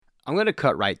I'm going to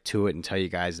cut right to it and tell you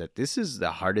guys that this is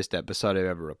the hardest episode I've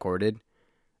ever recorded.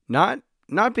 Not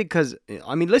because,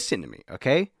 I mean, listen to me,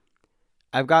 okay?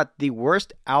 I've got the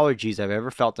worst allergies I've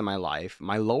ever felt in my life.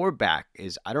 My lower back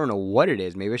is, I don't know what it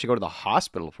is. Maybe I should go to the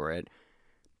hospital for it.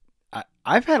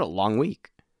 I've had a long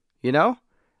week, you know?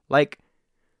 Like,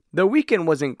 the weekend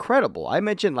was incredible. I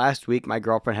mentioned last week my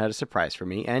girlfriend had a surprise for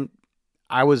me, and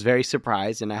I was very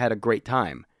surprised, and I had a great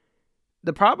time.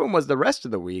 The problem was the rest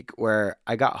of the week where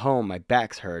I got home, my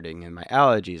back's hurting, and my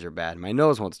allergies are bad, my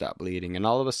nose won't stop bleeding, and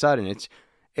all of a sudden,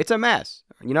 it's a mess.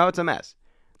 You know, it's a mess.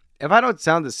 If I don't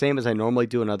sound the same as I normally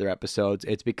do in other episodes,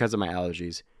 it's because of my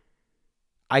allergies.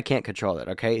 I can't control it,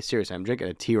 okay? Seriously, I'm drinking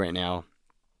a tea right now,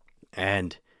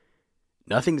 and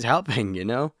nothing's helping, you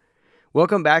know?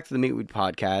 Welcome back to the Meat Weed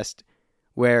Podcast,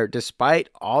 where despite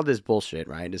all this bullshit,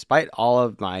 right? Despite all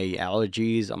of my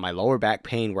allergies, my lower back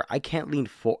pain, where I can't lean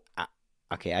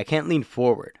I can't lean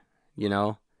forward, you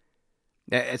know?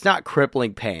 It's not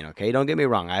crippling pain, okay? Don't get me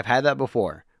wrong. I've had that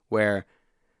before, where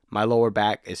my lower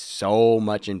back is so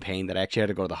much in pain that I actually had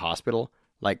to go to the hospital,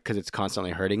 like, because it's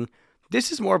constantly hurting. This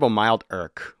is more of a mild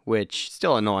irk, which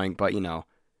still annoying, but, you know,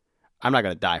 I'm not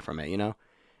going to die from it, you know?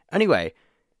 Anyway,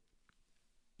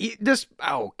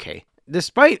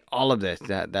 despite all of this,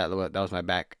 that was my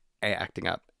back acting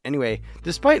up. Anyway,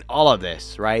 despite all of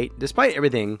this, right? Despite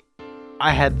everything,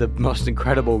 I had the most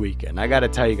incredible weekend. I got to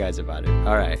tell you guys about it.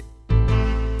 All right.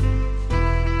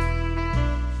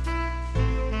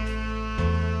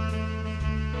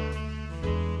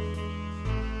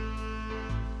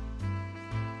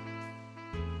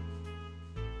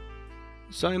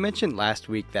 So I mentioned last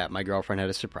week that my girlfriend had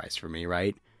a surprise for me,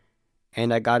 right?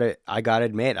 And I gotta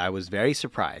admit, I was very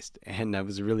surprised, and I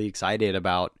was really excited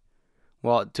about,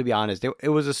 well, to be honest, it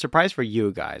was a surprise for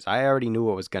you guys. I already knew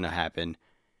what was going to happen,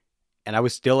 and I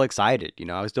was still excited, you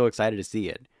know, I was still excited to see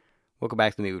it. Welcome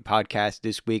back to the Meat Weed Podcast.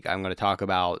 This week, I'm going to talk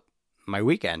about my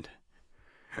weekend.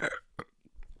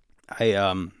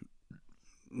 Never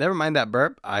mind that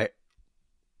burp.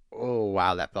 Oh,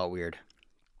 wow, that felt weird.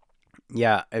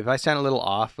 Yeah, if I sound a little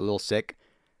off, a little sick,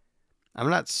 I'm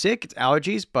not sick, it's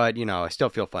allergies, but, you know, I still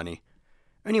feel funny.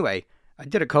 Anyway, I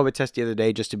did a COVID test the other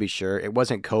day just to be sure. It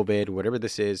wasn't COVID, whatever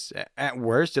this is. At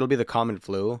worst, it'll be the common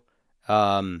flu.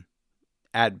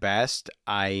 At best,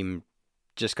 I'm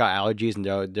just got allergies and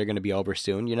they're going to be over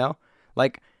soon, you know?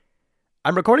 Like,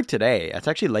 I'm recording today. It's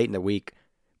actually late in the week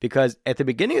because at the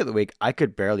beginning of the week, I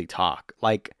could barely talk.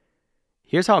 Like,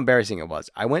 here's how embarrassing it was.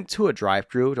 I went to a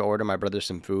drive-thru to order my brother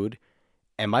some food,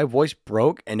 and my voice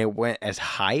broke and it went as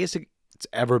high as it's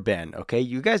ever been, okay?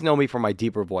 You guys know me for my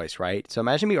deeper voice, right? So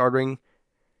imagine me ordering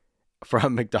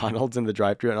from McDonald's in the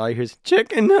drive-thru and all you hear is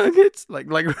chicken nuggets, like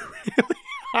really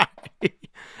high.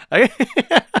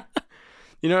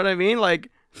 You know what I mean? Like,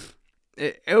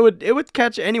 it would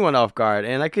catch anyone off guard,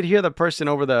 and I could hear the person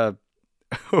over the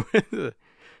I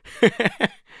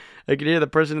could hear the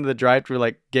person in the drive-thru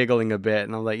like giggling a bit,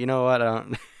 and I'm like, you know what?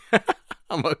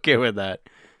 I'm okay with that.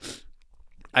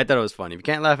 I thought it was funny. If you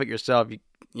can't laugh at yourself,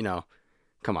 you know,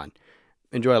 come on,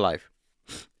 enjoy life.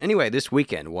 Anyway, this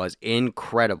weekend was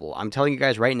incredible. I'm telling you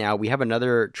guys right now, we have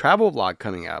another travel vlog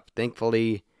coming up.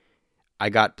 Thankfully, I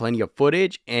got plenty of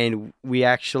footage, and we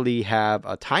actually have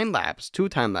a time lapse, 2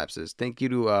 time lapses. Thank you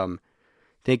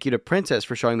to Princess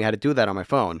for showing me how to do that on my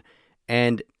phone.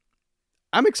 And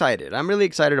I'm excited. I'm really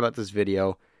excited about this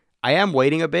video. I am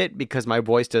waiting a bit because my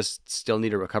voice does still need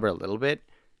to recover a little bit.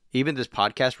 Even this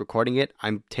podcast, recording it,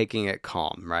 I'm taking it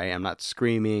calm, right? I'm not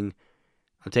screaming.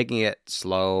 I'm taking it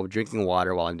slow, drinking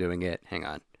water while I'm doing it. Hang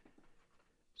on.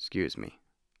 Excuse me.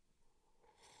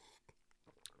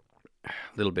 A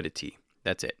little bit of tea.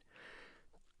 That's it.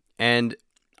 And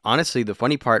honestly, the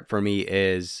funny part for me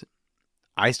is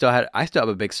I still have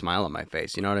a big smile on my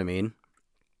face. You know what I mean?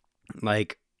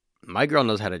 Like, my girl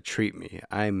knows how to treat me.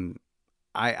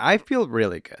 I feel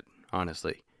really good,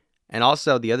 honestly. And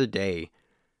also the other day,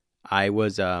 I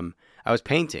was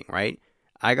painting, right?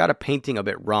 I got a painting a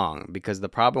bit wrong because the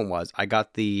problem was I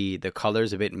got the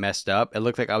colors a bit messed up. It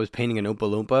looked like I was painting an Oompa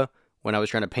Loompa when I was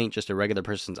trying to paint just a regular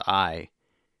person's eye.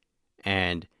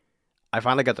 And I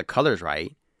finally got the colors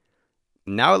right.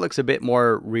 Now it looks a bit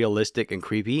more realistic and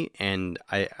creepy. And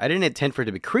I didn't intend for it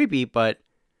to be creepy, but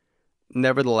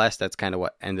nevertheless, that's kind of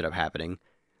what ended up happening.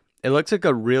 It looks like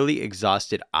a really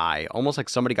exhausted eye, almost like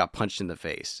somebody got punched in the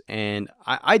face. And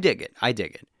I dig it. I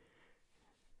dig it.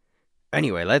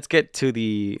 Anyway, let's get to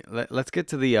the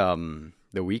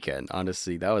weekend.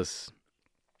 Honestly, that was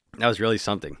really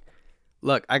something.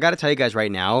 Look, I got to tell you guys right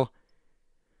now,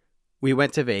 we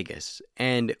went to Vegas,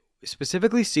 and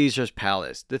specifically Caesar's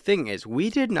Palace. The thing is, we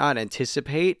did not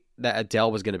anticipate that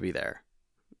Adele was going to be there.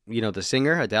 the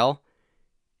singer, Adele.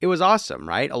 It was awesome,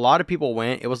 right? A lot of people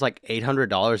went. It was like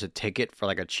 $800 a ticket for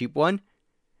like a cheap one.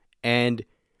 And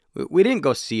we didn't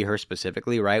go see her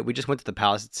specifically, right? We just went to the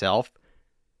palace itself.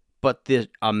 But the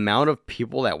amount of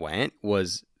people that went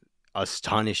was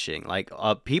astonishing. Like,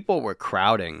 people were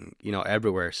crowding,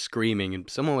 everywhere, screaming. And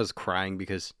someone was crying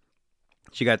because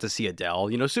she got to see Adele.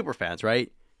 Super fans,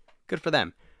 right? Good for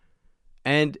them.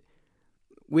 And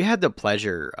we had the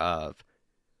pleasure of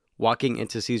walking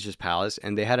into Caesar's Palace,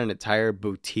 and they had an entire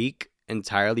boutique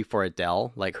entirely for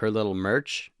Adele, like her little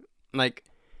merch. Like,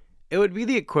 it would be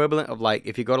the equivalent of like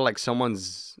if you go to like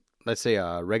someone's, let's say,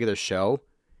 a regular show,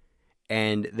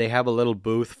 and they have a little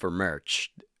booth for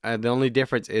merch. The only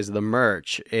difference is the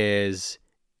merch is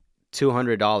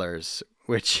 $200,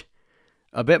 which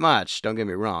a bit much. Don't get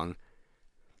me wrong.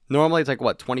 Normally it's like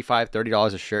what, $25,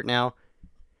 $30 a shirt now.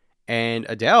 And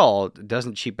Adele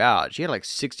doesn't cheap out. She had like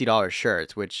 $60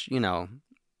 shirts, which,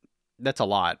 that's a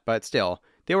lot. But still,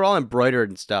 they were all embroidered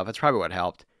and stuff. That's probably what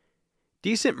helped.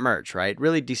 Decent merch, right?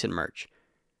 Really decent merch.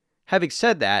 Having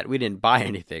said that, we didn't buy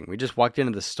anything. We just walked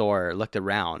into the store, looked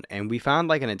around, and we found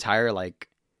like an entire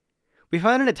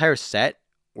set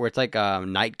where it's like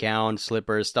nightgown,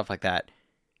 slippers, stuff like that.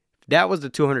 That was the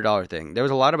 $200 thing. There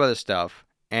was a lot of other stuff.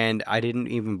 And I didn't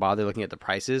even bother looking at the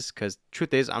prices because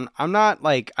truth is, I'm not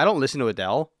like, I don't listen to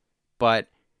Adele, but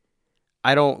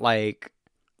I don't like,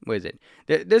 what is it?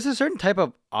 There's a certain type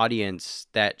of audience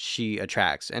that she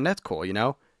attracts, and that's cool,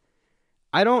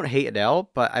 I don't hate Adele,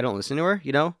 but I don't listen to her,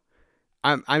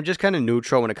 I'm just kind of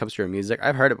neutral when it comes to her music.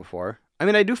 I've heard it before. I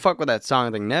mean, I do fuck with that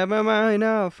song, like, never mind,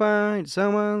 I'll find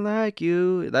someone like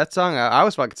you. That song, I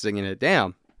was fucking singing it.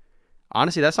 Damn.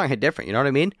 Honestly, that song hit different, you know what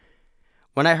I mean?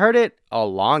 When I heard it a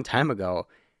long time ago,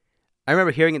 I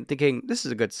remember hearing it thinking, this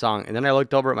is a good song. And then I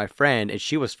looked over at my friend and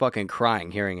she was fucking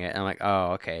crying hearing it. And I'm like,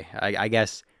 oh, okay. I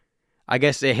guess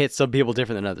it hits some people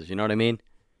different than others. You know what I mean?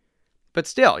 But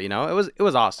still, it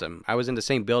was awesome. I was in the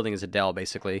same building as Adele,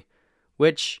 basically,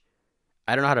 which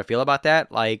I don't know how to feel about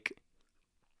that. Like,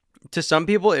 to some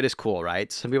people, it is cool,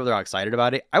 right? Some people are excited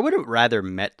about it. I would have rather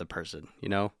met the person,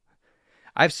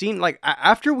 I've seen, like,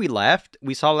 after we left,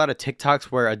 we saw a lot of TikToks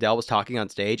where Adele was talking on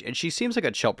stage, and she seems like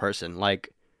a chill person.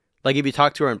 Like if you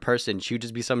talk to her in person, she would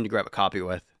just be someone to grab a coffee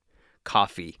with.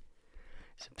 Coffee.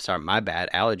 Sorry, my bad.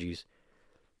 Allergies.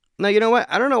 Now, you know what?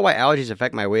 I don't know why allergies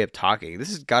affect my way of talking. This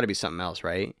has got to be something else,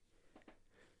 right?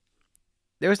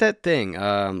 There was that thing,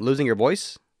 losing your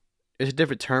voice. There's a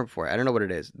different term for it. I don't know what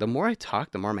it is. The more I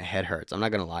talk, the more my head hurts. I'm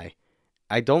not going to lie.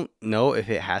 I don't know if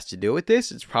it has to do with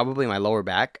this. It's probably my lower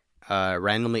back.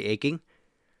 Randomly aching.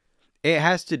 It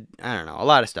has to, I don't know, a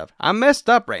lot of stuff. I'm messed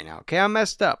up right now, okay? I'm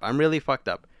messed up. I'm really fucked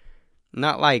up.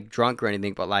 Not like drunk or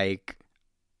anything, but like,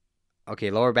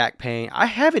 okay, lower back pain. I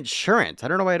have insurance. I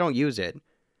don't know why I don't use it.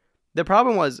 The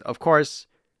problem was, of course,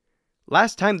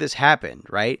 last time this happened,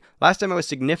 right? Last time it was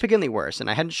significantly worse, and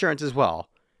I had insurance as well.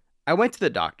 I went to the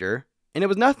doctor, and it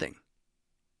was nothing.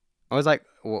 I was like,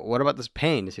 what about this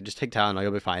pain? He said, just take Tylenol,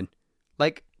 you'll be fine.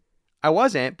 Like, I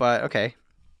wasn't, but okay.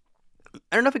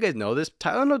 I don't know if you guys know this.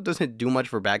 Tylenol doesn't do much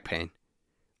for back pain.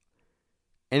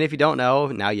 And if you don't know,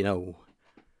 now you know.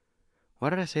 Why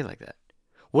did I say it like that?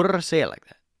 What did I say it like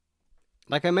that?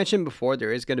 Like I mentioned before,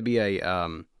 there is going to be a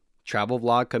travel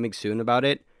vlog coming soon about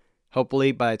it.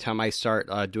 Hopefully, by the time I start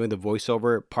doing the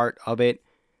voiceover part of it,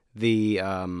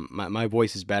 my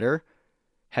voice is better.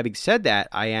 Having said that,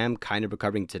 I am kind of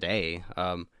recovering today.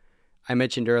 I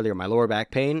mentioned earlier my lower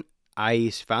back pain. I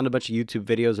found a bunch of YouTube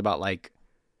videos about like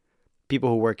people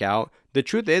who work out. The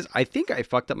truth is, I think I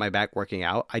fucked up my back working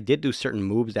out. I did do certain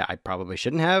moves that I probably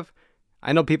shouldn't have.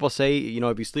 I know people say,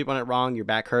 if you sleep on it wrong, your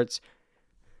back hurts.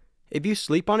 If you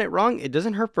sleep on it wrong, it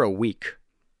doesn't hurt for a week.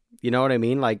 You know what I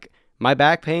mean? Like, my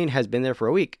back pain has been there for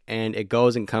a week, and it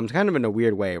goes and comes kind of in a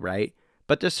weird way, right?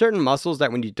 But there's certain muscles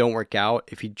that when you don't work out,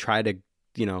 if you try to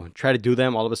do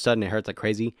them, all of a sudden it hurts like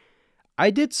crazy. I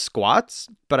did squats,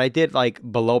 but I did like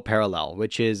below parallel,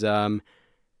 which is,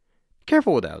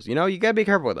 careful with those. You gotta be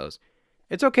careful with those.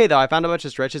 It's okay though. I found a bunch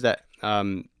of stretches that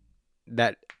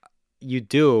you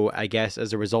do, I guess,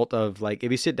 as a result of like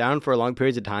if you sit down for long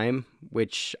periods of time,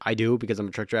 which I do because I'm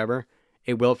a truck driver,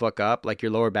 it will fuck up. Like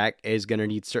your lower back is gonna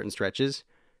need certain stretches.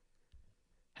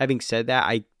 Having said that,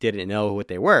 I didn't know what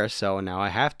they were, so now I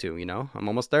have to. I'm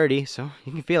almost 30, so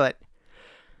you can feel it.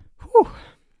 Whew.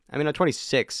 I mean, I'm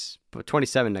 26, but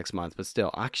 27 next month, but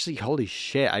still, actually, holy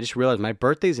shit! I just realized my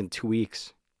birthday's in 2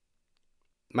 weeks.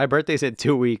 My birthday's in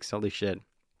 2 weeks. Holy shit.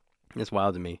 That's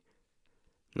wild to me.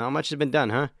 Not much has been done,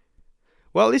 huh?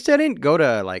 Well, at least I didn't go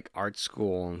to, like, art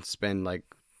school and spend, like,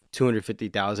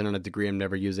 $250,000 on a degree I'm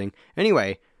never using.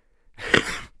 Anyway.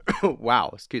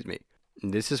 Wow, excuse me.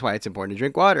 This is why it's important to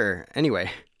drink water.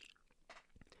 Anyway,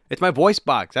 it's my voice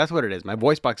box. That's what it is. My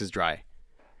voice box is dry.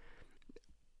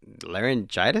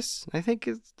 Laryngitis, I think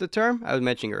is the term I was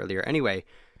mentioning earlier. Anyway,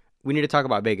 we need to talk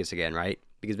about Vegas again, right?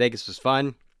 Because Vegas was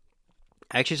fun.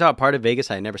 I actually saw a part of Vegas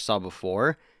I never saw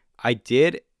before. I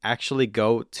did actually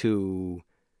go to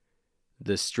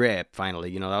the Strip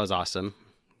finally. That was awesome.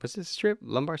 Was it Strip?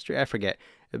 Lombard Street? I forget.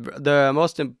 The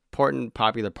most important,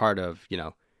 popular part of,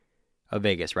 of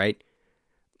Vegas, right?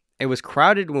 It was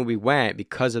crowded when we went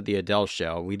because of the Adele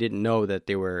show. We didn't know that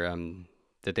they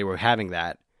were having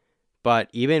that. But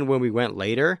even when we went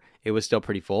later, it was still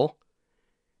pretty full.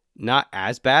 Not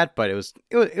as bad, but it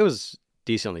was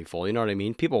decently full. You know what I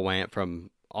mean? People went from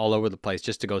all over the place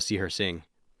just to go see her sing.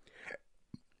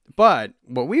 But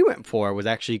what we went for was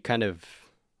actually kind of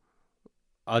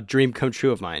a dream come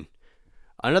true of mine.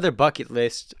 Another bucket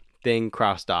list thing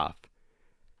crossed off.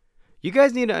 You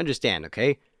guys need to understand,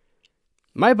 okay?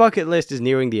 My bucket list is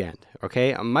nearing the end,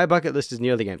 okay? My bucket list is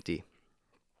nearly empty.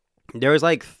 There was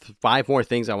like 5 more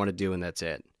things I want to do, and that's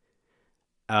it.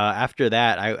 After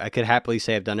that, I could happily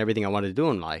say I've done everything I wanted to do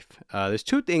in life. There's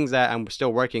 2 things that I'm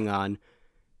still working on.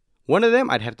 One of them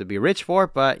I'd have to be rich for,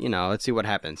 but, let's see what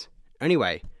happens.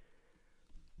 Anyway,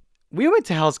 we went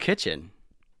to Hell's Kitchen.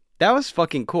 That was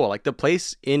fucking cool. Like the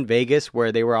place in Vegas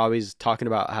where they were always talking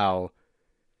about how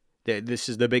this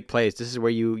is the big place. This is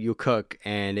where you cook,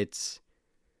 and it's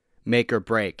make or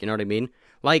break. You know what I mean?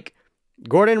 Like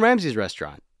Gordon Ramsay's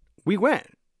restaurant. We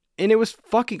went, and it was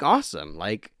fucking awesome.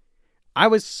 Like, I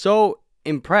was so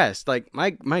impressed. Like,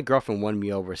 my girlfriend won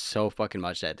me over so fucking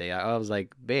much that day. I was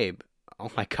like, babe,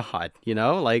 oh my God,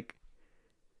 like,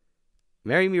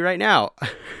 marry me right now.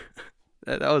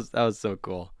 that was so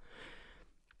cool.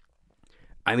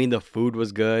 I mean, the food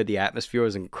was good. The atmosphere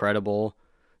was incredible.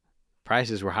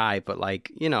 Prices were high, but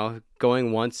like,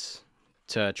 going once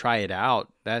to try it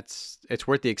out, it's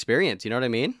worth the experience. You know what I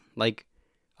mean? Like,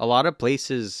 a lot of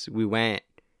places we went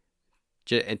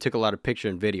and took a lot of picture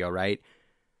and video, right?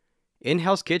 In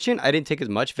Hell's Kitchen, I didn't take as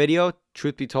much video.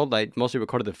 Truth be told, I mostly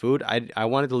recorded the food. I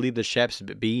wanted to leave the chefs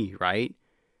be, right?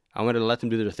 I wanted to let them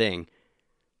do their thing.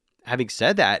 Having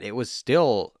said that, it was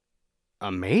still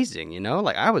amazing,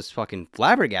 Like, I was fucking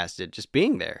flabbergasted just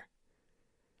being there.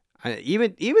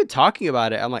 Even talking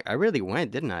about it, I'm like, I really went,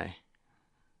 didn't I?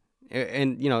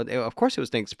 And, of course it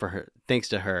was thanks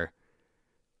to her.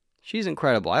 She's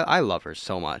incredible. I love her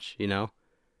so much,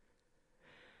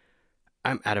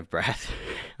 I'm out of breath.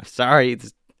 I'm sorry.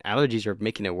 These allergies are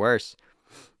making it worse.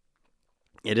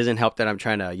 It doesn't help that I'm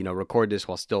trying to, record this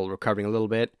while still recovering a little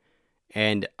bit.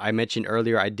 And I mentioned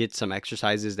earlier I did some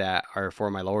exercises that are for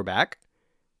my lower back.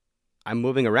 I'm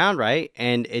moving around, right?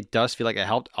 And it does feel like it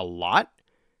helped a lot.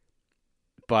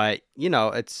 But,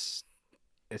 let's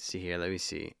see here. Let me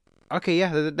see. Okay,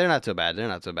 yeah, they're not so bad.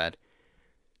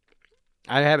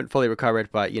 I haven't fully recovered,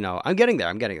 but, I'm getting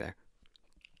there.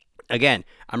 Again,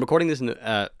 I'm recording this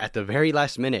at the very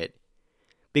last minute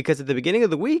because at the beginning of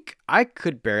the week, I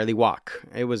could barely walk.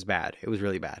 It was bad. It was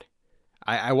really bad.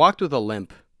 I walked with a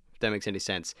limp, if that makes any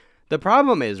sense. The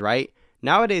problem is, right,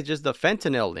 nowadays, just the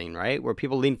fentanyl lean, right, where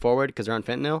people lean forward because they're on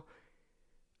fentanyl.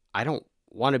 I don't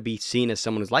want to be seen as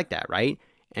someone who's like that, right?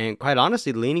 And quite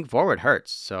honestly, leaning forward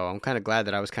hurts. So I'm kind of glad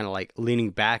that I was kind of like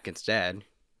leaning back instead.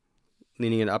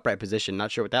 Leaning in an upright position.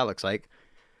 Not sure what that looks like.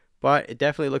 But it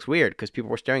definitely looks weird because people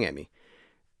were staring at me.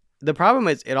 The problem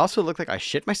is it also looked like I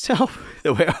shit myself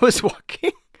the way I was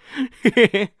walking.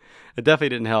 It definitely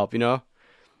didn't help,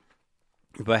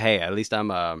 But hey, at least I'm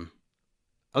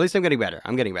getting better.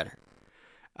 I'm getting better.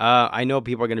 I know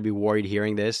people are going to be worried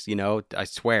hearing this, I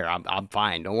swear I'm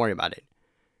fine. Don't worry about it.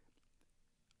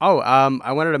 Oh,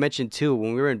 I wanted to mention too,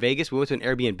 when we were in Vegas, we went to an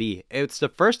Airbnb. It's the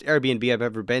first Airbnb I've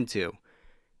ever been to.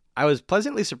 I was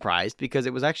pleasantly surprised because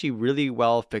it was actually really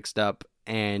well fixed up,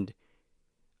 and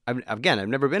I've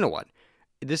never been to one.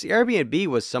 This Airbnb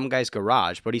was some guy's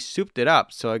garage, but he souped it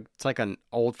up, so it's like an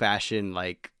old-fashioned,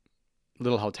 like,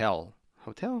 little hotel.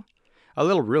 A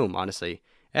little room, honestly.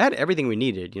 It had everything we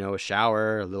needed, a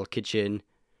shower, a little kitchen.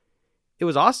 It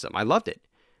was awesome. I loved it.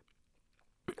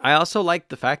 I also liked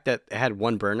the fact that it had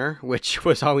one burner, which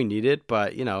was all we needed,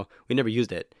 but, we never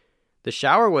used it. The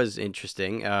shower was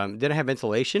interesting. Didn't have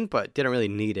ventilation, but didn't really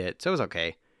need it, so it was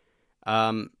okay.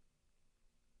 10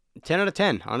 out of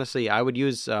 10. Honestly, I would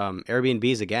use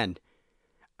Airbnbs again.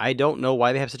 I don't know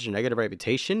why they have such a negative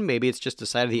reputation. Maybe it's just the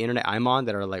side of the internet I'm on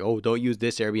that are like, oh, don't use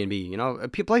this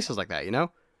Airbnb. Places like that,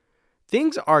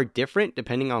 Things are different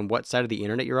depending on what side of the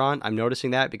internet you're on. I'm noticing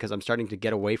that because I'm starting to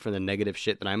get away from the negative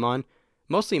shit that I'm on.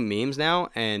 Mostly memes now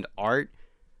and art,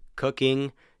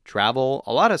 cooking, travel,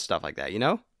 a lot of stuff like that,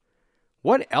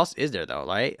 What else is there though?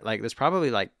 Like there's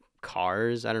probably like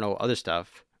cars, I don't know, other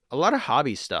stuff. A lot of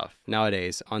hobby stuff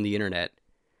nowadays on the internet.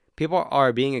 People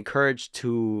are being encouraged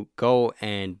to go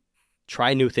and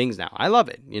try new things now. I love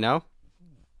it, you know?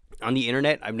 On the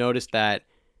internet, I've been on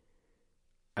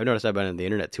the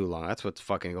internet too long. That's what's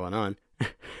fucking going on.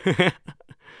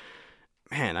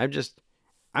 Man,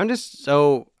 I'm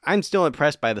still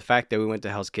impressed by the fact that we went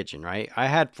to Hell's Kitchen, right? I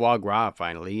had foie gras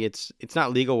finally. It's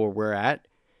not legal where we're at.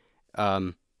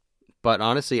 Um, but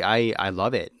honestly, I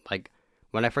love it. Like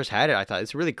when I first had it, I thought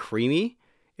it's really creamy.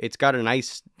 It's got a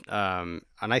nice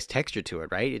texture to it,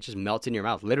 right? It just melts in your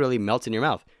mouth. Literally melts in your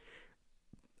mouth.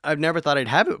 I've never thought I'd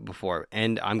have it before,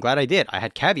 and I'm glad I did. I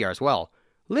had caviar as well.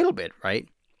 Little bit, right?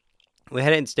 We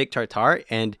had it in steak tartare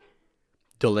and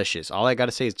delicious. All I got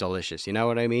to say is delicious. You know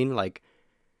what I mean? Like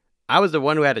I was the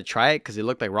one who had to try it because it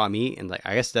looked like raw meat, and like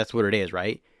I guess that's what it is,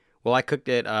 right? Well, I cooked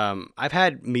it. I've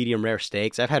had medium rare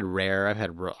steaks. I've had rare. I've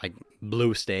had like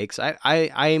blue steaks. I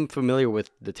am familiar with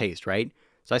the taste, right?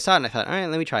 So I saw it and I thought, all right,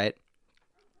 let me try it.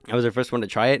 I was the first one to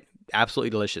try it.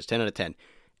 Absolutely delicious. 10 out of 10.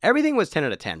 Everything was 10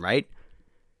 out of 10, right?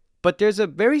 But there's a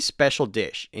very special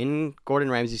dish in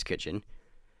Gordon Ramsay's kitchen.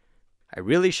 I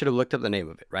really should have looked up the name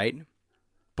of it, right?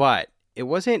 But it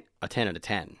wasn't a 10 out of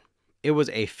 10. It was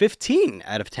a 15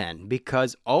 out of 10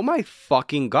 because, oh my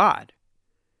fucking God.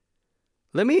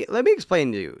 Let me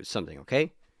explain to you something,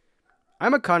 okay?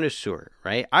 I'm a connoisseur,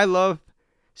 right? I love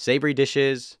savory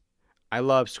dishes. I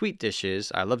love sweet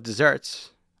dishes. I love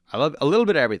desserts. I love a little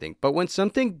bit of everything. But when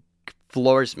something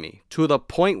floors me to the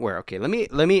point where, okay, let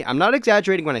me, I'm not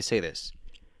exaggerating when I say this.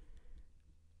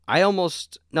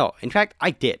 In fact,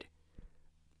 I did.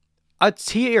 A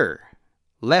tear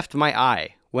left my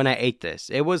eye when I ate this.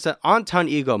 It was an Anton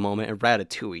Ego moment in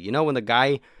Ratatouille. You know, when the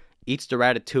guy eats the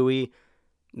ratatouille,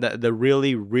 the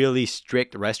really, really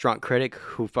strict restaurant critic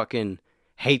who fucking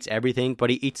hates everything, but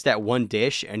he eats that one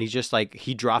dish and he's just like,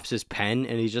 he drops his pen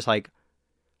and he's just like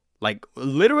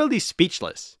literally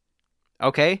speechless.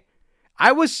 Okay?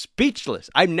 I was speechless.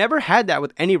 I've never had that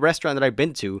with any restaurant that I've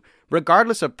been to,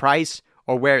 regardless of price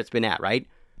or where it's been at, right?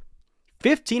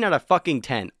 15 out of fucking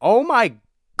 10. Oh my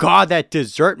God, that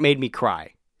dessert made me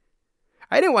cry.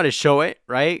 I didn't want to show it,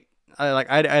 right?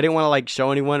 I didn't want to like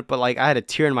show anyone, but like I had a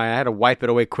tear in my eye. I had to wipe it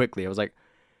away quickly. I was like,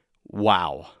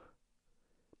 wow.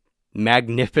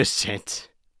 Magnificent.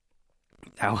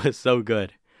 That was so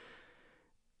good.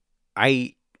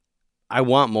 I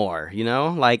want more, you know?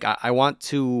 Like I want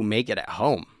to make it at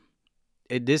home.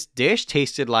 This dish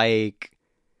tasted like,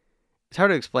 it's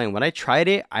hard to explain. When I tried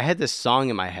it, I had this song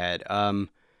in my head.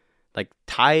 Like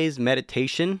Thai's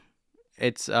Meditation.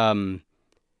 It's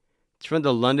from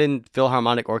the London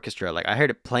Philharmonic Orchestra. Like I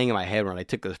heard it playing in my head when I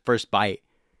took the first bite,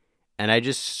 and I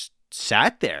just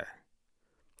sat there,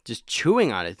 just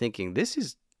chewing on it, thinking this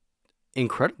is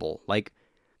incredible. Like,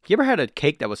 you ever had a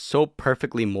cake that was so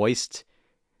perfectly moist,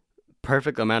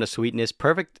 perfect amount of sweetness,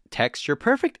 perfect texture,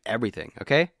 perfect everything?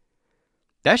 Okay,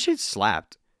 that shit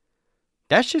slapped.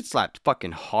 That shit slapped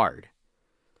fucking hard.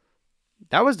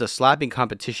 That was the slapping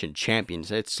competition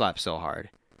champions. It slapped so hard.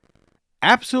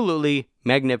 Absolutely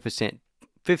magnificent.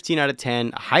 15 out of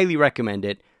 10. Highly recommend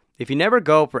it. If you never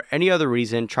go for any other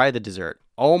reason, try the dessert.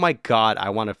 Oh my God, I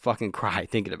want to fucking cry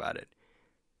thinking about it.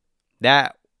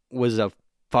 That was a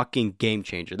fucking game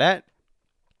changer. That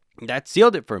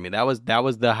sealed it for me. That was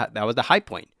the high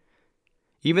point.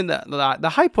 Even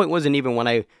the high point wasn't even when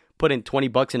I put in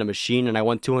 $20 in a machine and I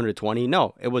won 220.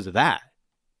 No, it was that.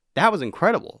 That was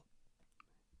incredible.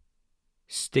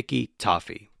 Sticky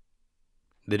Toffee.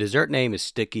 The dessert name is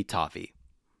Sticky Toffee.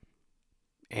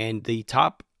 And the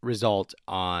top result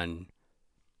on,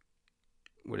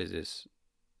 what is this?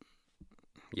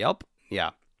 Yelp?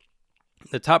 Yeah.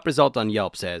 The top result on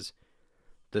Yelp says,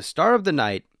 the star of the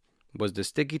night was the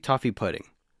Sticky Toffee pudding.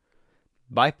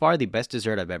 By far the best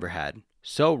dessert I've ever had.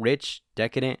 So rich,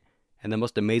 decadent, and the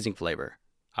most amazing flavor.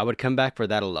 I would come back for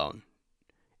that alone.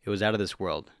 It was out of this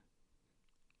world.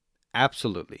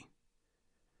 Absolutely.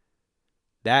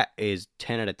 That is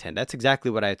 10 out of 10. That's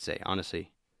exactly what I'd say,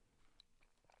 honestly.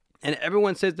 And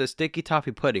everyone says the Sticky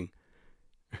Toffee pudding.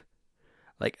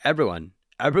 Like everyone's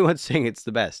saying it's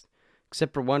the best.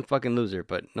 Except for one fucking loser,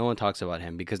 but no one talks about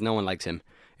him because no one likes him.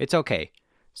 It's okay.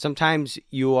 Sometimes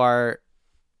you are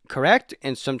correct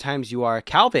and sometimes you are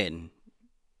Calvin.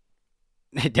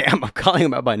 Damn, I'm calling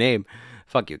him out by name.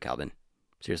 Fuck you, Calvin.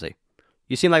 Seriously.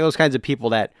 You seem like those kinds of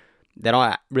people that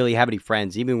don't really have any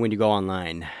friends, even when you go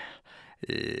online.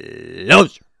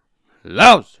 Loser.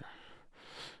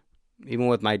 Even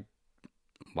with my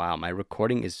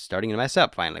recording is starting to mess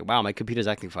up finally. Wow, my computer's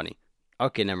acting funny.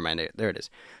 Okay, never mind. There it is.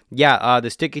 Yeah, the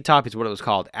sticky top is what it was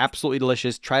called. Absolutely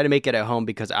delicious. Try to make it at home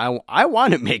because I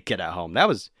want to make it at home. That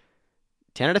was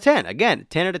 10 out of 10. Again,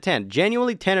 10 out of 10.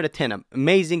 Genuinely 10 out of 10.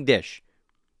 Amazing dish.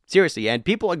 Seriously, and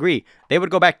people agree. They would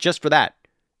go back just for that.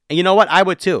 And you know what? I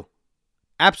would too.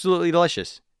 Absolutely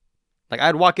delicious. Like,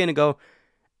 I'd walk in and go,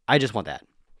 I just want that.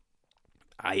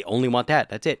 I only want that.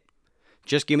 That's it.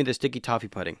 Just give me the sticky toffee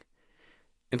pudding.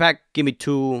 In fact, give me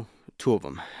two of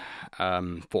them.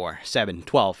 4, 7,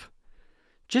 12.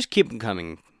 Just keep them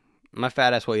coming. My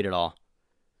fat ass will eat it all.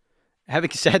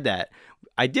 Having said that,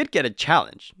 I did get a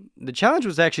challenge. The challenge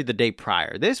was actually the day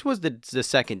prior. This was the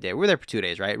second day. We were there for 2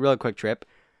 days, right? Real quick trip.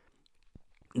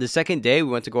 The second day, we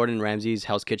went to Gordon Ramsay's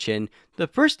Hell's Kitchen. The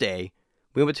first day,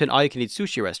 we went to an all-you-can-eat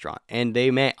sushi restaurant, and they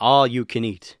meant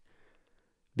all-you-can-eat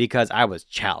because I was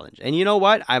challenged. And you know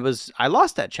what? I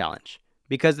lost that challenge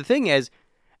because the thing is,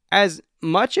 as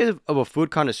much of a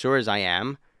food connoisseur as I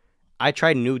am, I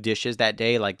tried new dishes that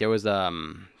day. Like there was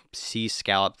sea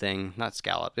scallop thing, not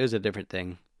scallop. It was a different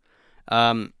thing.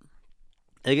 I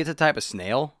think it's a type of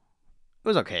snail. It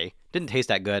was okay. Didn't taste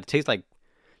that good. It tastes like,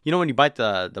 you know, when you bite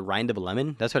the rind of a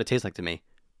lemon. That's what it tastes like to me.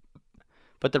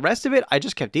 But the rest of it, I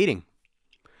just kept eating.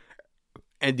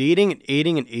 And eating and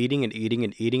eating and eating and eating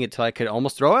and eating until I could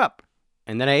almost throw up.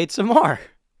 And then I ate some more.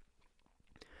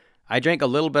 I drank a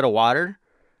little bit of water.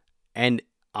 And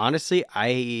honestly,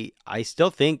 I still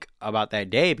think about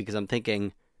that day because I'm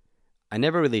thinking, I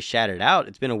never really shat it out.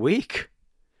 It's been a week.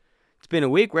 It's been a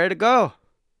week. Ready to go.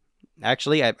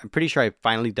 Actually, I'm pretty sure I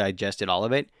finally digested all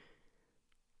of it.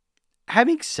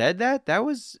 Having said that, that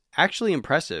was actually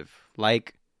impressive.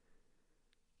 Like,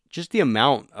 just the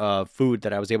amount of food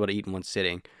that I was able to eat in one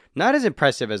sitting. Not as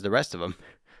impressive as the rest of them.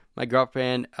 My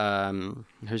girlfriend,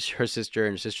 her sister,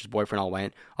 and her sister's boyfriend all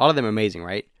went. All of them are amazing,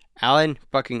 right? Alan,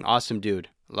 fucking awesome dude.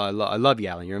 I love you,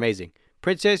 Alan. You're amazing.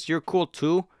 Princess, you're cool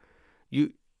too.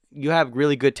 You have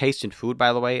really good taste in food,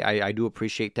 by the way. I do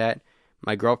appreciate that.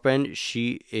 My girlfriend,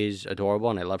 she is adorable,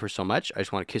 and I love her so much. I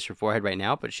just want to kiss her forehead right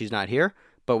now, but she's not here.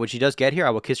 But when she does get here, I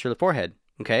will kiss her the forehead,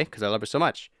 okay? Because I love her so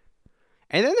much.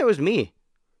 And then there was me.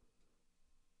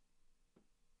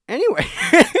 Anyway.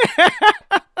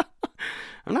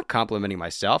 I'm not complimenting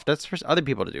myself. That's for other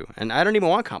people to do. And I don't even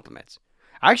want compliments.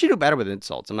 I actually do better with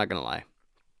insults. I'm not going to lie.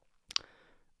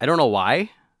 I don't know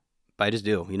why, but I just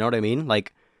do. You know what I mean?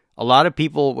 Like, a lot of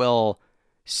people will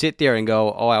sit there and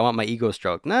go, oh, I want my ego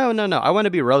stroked. No. I want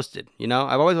to be roasted. You know,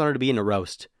 I've always wanted to be in a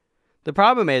roast. The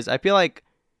problem is, I feel like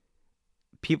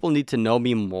people need to know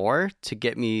me more to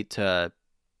get me to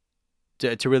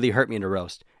really hurt me in a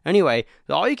roast. Anyway,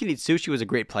 the all-you-can-eat sushi was a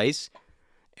great place.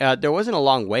 There wasn't a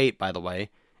long wait, by the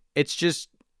way. It's just,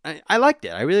 I liked it.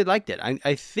 I really liked it.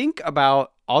 I think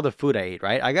about all the food I ate,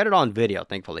 right? I got it on video,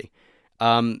 thankfully.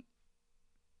 I'm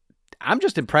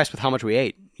just impressed with how much we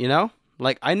ate, you know?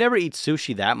 Like, I never eat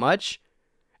sushi that much,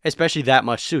 especially that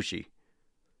much sushi.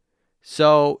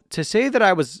 So, to say that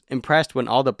I was impressed when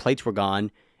all the plates were gone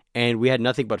and we had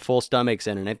nothing but full stomachs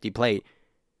and an empty plate,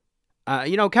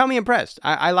 count me impressed.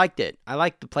 I liked it. I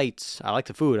liked the plates. I liked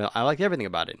the food. I liked everything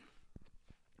about it.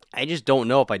 I just don't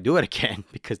know if I do it again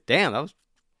because, damn, that was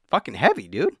fucking heavy,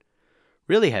 dude.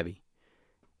 Really heavy.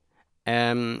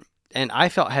 And I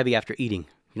felt heavy after eating.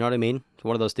 You know what I mean? It's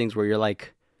one of those things where you're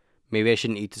like, maybe I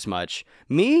shouldn't eat this much.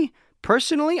 Me,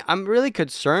 personally, I'm really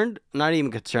concerned. Not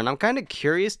even concerned. I'm kind of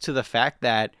curious to the fact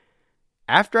that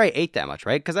after I ate that much,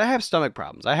 right? Because I have stomach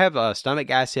problems. I have stomach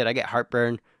acid. I get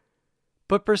heartburn.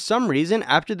 But for some reason,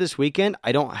 after this weekend,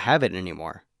 I don't have it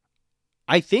anymore.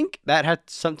 I think that had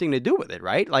something to do with it,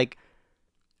 right? Like,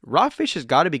 raw fish has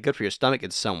got to be good for your stomach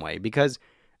in some way because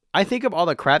I think of all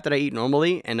the crap that I eat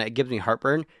normally and it gives me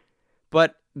heartburn,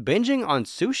 but binging on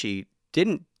sushi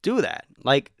didn't do that.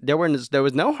 Like, there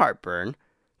was no heartburn.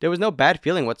 There was no bad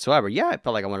feeling whatsoever. Yeah, I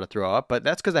felt like I wanted to throw up, but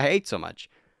that's because I ate so much.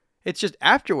 It's just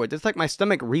afterwards, it's like my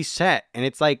stomach reset and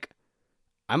it's like,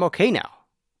 I'm okay now.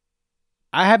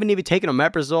 I haven't even taken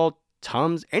omeprazole,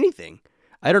 Tums, anything.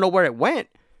 I don't know where it went.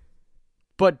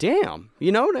 But damn,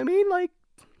 you know what I mean? Like,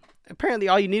 apparently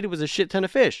all you needed was a shit ton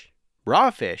of fish. Raw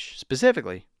fish,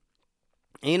 specifically.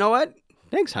 And you know what?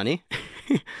 Thanks, honey.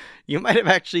 You might have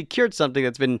actually cured something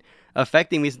that's been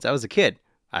affecting me since I was a kid.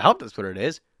 I hope that's what it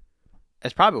is.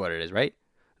 That's probably what it is, right?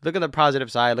 Look at the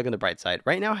positive side. Look at the bright side.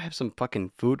 Right now, I have some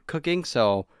fucking food cooking,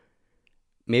 so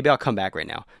maybe I'll come back right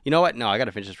now. You know what? No, I got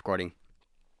to finish this recording.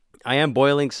 I am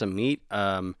boiling some meat.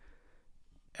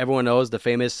 Everyone knows the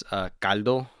famous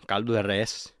caldo de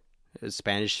res,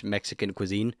 Spanish Mexican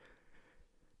cuisine.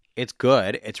 It's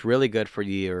good. It's really good for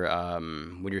your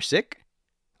when you're sick.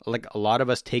 Like, a lot of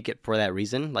us take it for that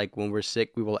reason. Like, when we're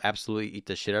sick, we will absolutely eat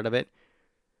the shit out of it.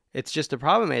 It's just the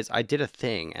problem is I did a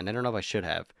thing, and I don't know if I should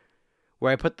have,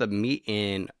 where I put the meat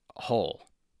in whole.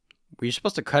 Where you're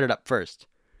supposed to cut it up first.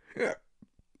 Yeah.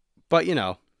 But we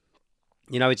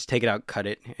just take it out, cut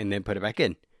it, and then put it back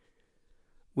in.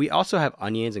 We also have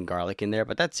onions and garlic in there,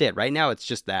 but that's it. Right now, it's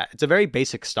just that. It's a very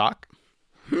basic stock.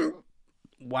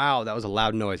 Wow, that was a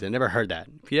loud noise. I never heard that.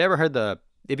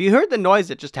 If you heard the noise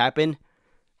that just happened,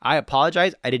 I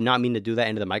apologize. I did not mean to do that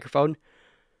into the microphone.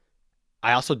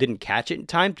 I also didn't catch it in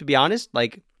time, to be honest.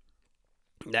 Like,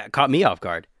 that caught me off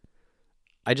guard.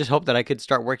 I just hope that I could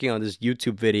start working on this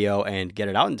YouTube video and get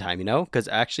it out in time, because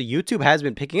actually YouTube has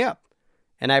been picking up.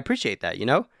 And I appreciate that,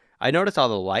 I noticed all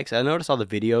the likes. I noticed all the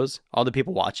videos, all the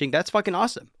people watching. That's fucking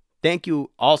awesome. Thank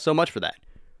you all so much for that.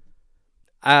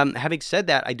 Having said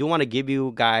that, I do want to give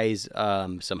you guys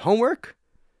some homework.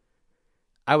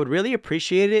 I would really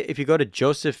appreciate it if you go to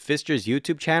Joseph Pfister's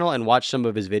YouTube channel and watch some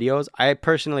of his videos. I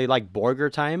personally like Burger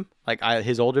Time,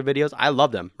 his older videos. I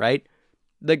love them, right?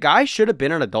 The guy should have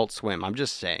been on Adult Swim. I'm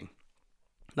just saying.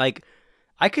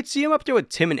 I could see him up there with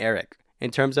Tim and Eric in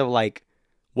terms of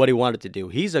what he wanted to do.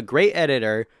 He's a great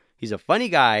editor. He's a funny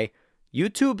guy.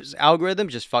 YouTube's algorithm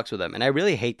just fucks with him. And I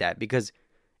really hate that because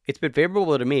it's been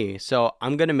favorable to me. So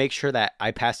I'm going to make sure that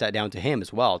I pass that down to him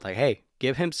as well. It's like, hey,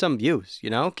 give him some views,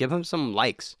 give him some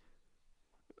likes.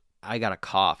 I got a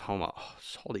cough.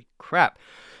 Holy crap.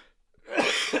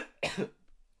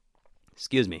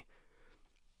 Excuse me.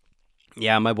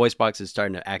 Yeah, my voice box is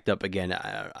starting to act up again.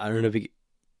 I don't know if you...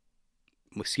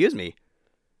 Excuse me.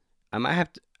 I might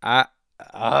have to...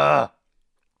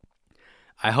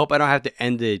 I hope I don't have to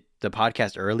end the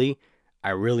podcast early.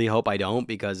 I really hope I don't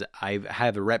because I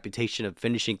have a reputation of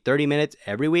finishing 30 minutes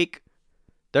every week.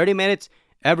 30 minutes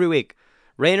every week.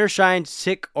 Rain or shine,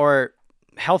 sick or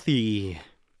healthy.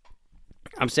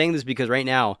 I'm saying this because right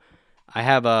now I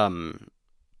have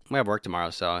work tomorrow,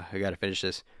 so I got to finish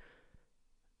this.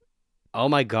 Oh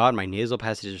my god, my nasal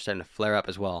passages are starting to flare up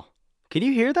as well. Can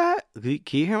you hear that? Can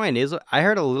you hear my nasal? I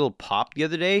heard a little pop the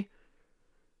other day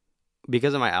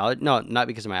because of my allergies. No, not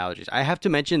because of my allergies. I have to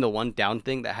mention the one down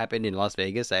thing that happened in Las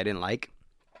Vegas that I didn't like.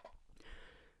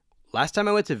 Last time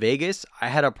I went to Vegas, I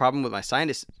had a problem with my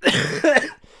sinus.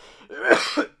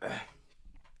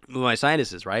 With my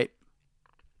sinuses, right?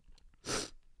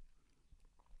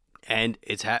 And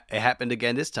it happened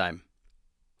again this time.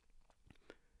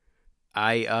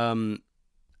 I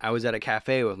was at a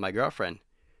cafe with my girlfriend.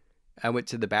 I went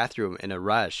to the bathroom in a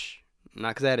rush. Not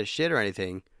because I had a shit or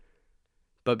anything,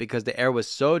 but because the air was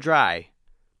so dry,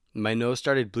 my nose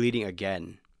started bleeding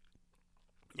again.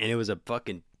 And it was a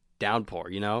fucking downpour,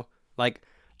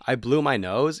 I blew my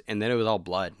nose and then it was all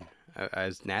blood. I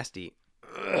was nasty.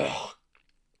 Ugh.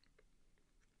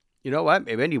 You know what?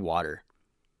 Maybe I need water.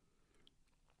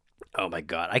 Oh my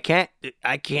god. I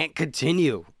can't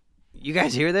continue. You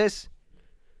guys hear this?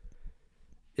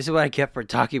 This is what I get for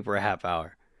talking for a half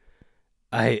hour.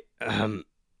 That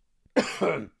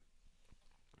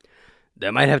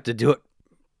might have to do it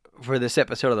for this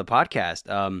episode of the podcast.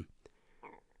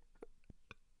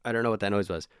 I don't know what that noise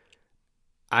was.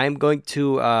 I'm going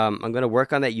to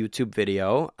work on that YouTube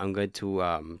video. I'm going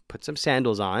to put some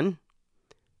sandals on.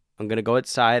 I'm going to go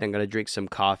outside. I'm going to drink some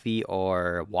coffee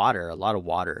or water, a lot of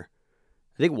water.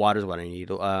 I think water is what I need.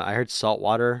 I heard salt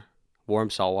water, warm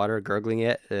salt water, gurgling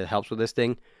it helps with this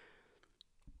thing.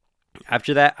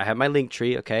 After that, I have my link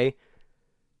tree, okay?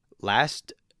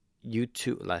 Last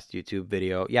YouTube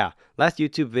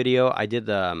video, I did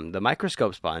the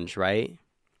microscope sponge, right?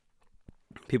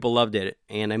 People loved it,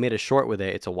 and I made a short with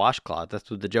it. It's a washcloth. That's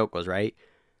what the joke was, right?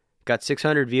 Got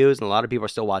 600 views, and a lot of people are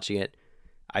still watching it.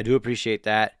 I do appreciate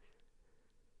that.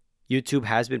 YouTube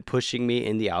has been pushing me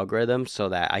in the algorithm so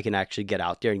that I can actually get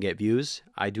out there and get views.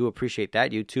 I do appreciate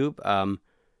that, YouTube.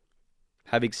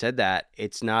 Having said that,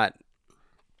 it's not...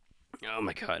 Oh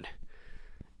my god.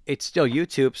 It's still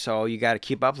YouTube, so you got to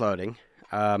keep uploading.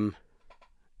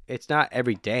 It's not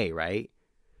every day, right?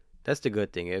 That's the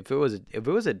good thing. If it was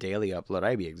a daily upload,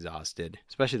 I'd be exhausted,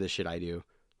 especially the shit I do.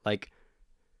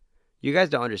 You guys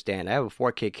don't understand. I have a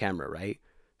 4K camera, right?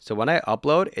 So when I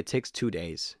upload, it takes 2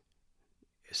 days.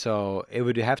 So it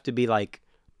would have to be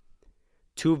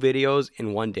 2 videos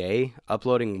in one day,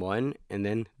 uploading one, and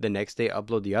then the next day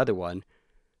upload the other one,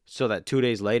 so that 2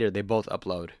 days later they both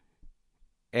upload.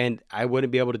 And I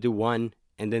wouldn't be able to do one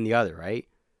and then the other, right?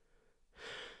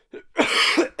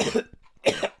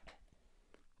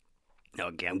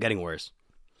 Okay, I'm getting worse.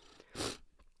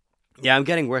 Yeah, I'm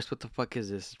getting worse. What the fuck is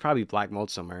this? It's probably black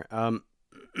mold somewhere.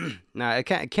 Nah, it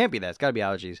can't be that. It's got to be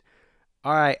allergies.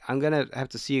 All right, I'm going to have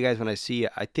to see you guys when I see you.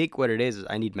 I think what it is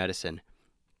I need medicine.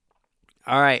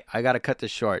 All right, I got to cut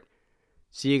this short.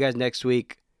 See you guys next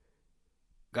week.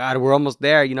 God, we're almost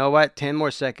there. You know what? 10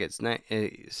 more seconds.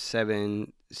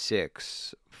 7,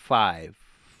 6, 5,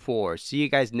 4. See you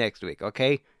guys next week,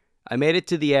 okay? I made it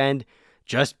to the end.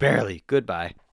 Just barely. Goodbye.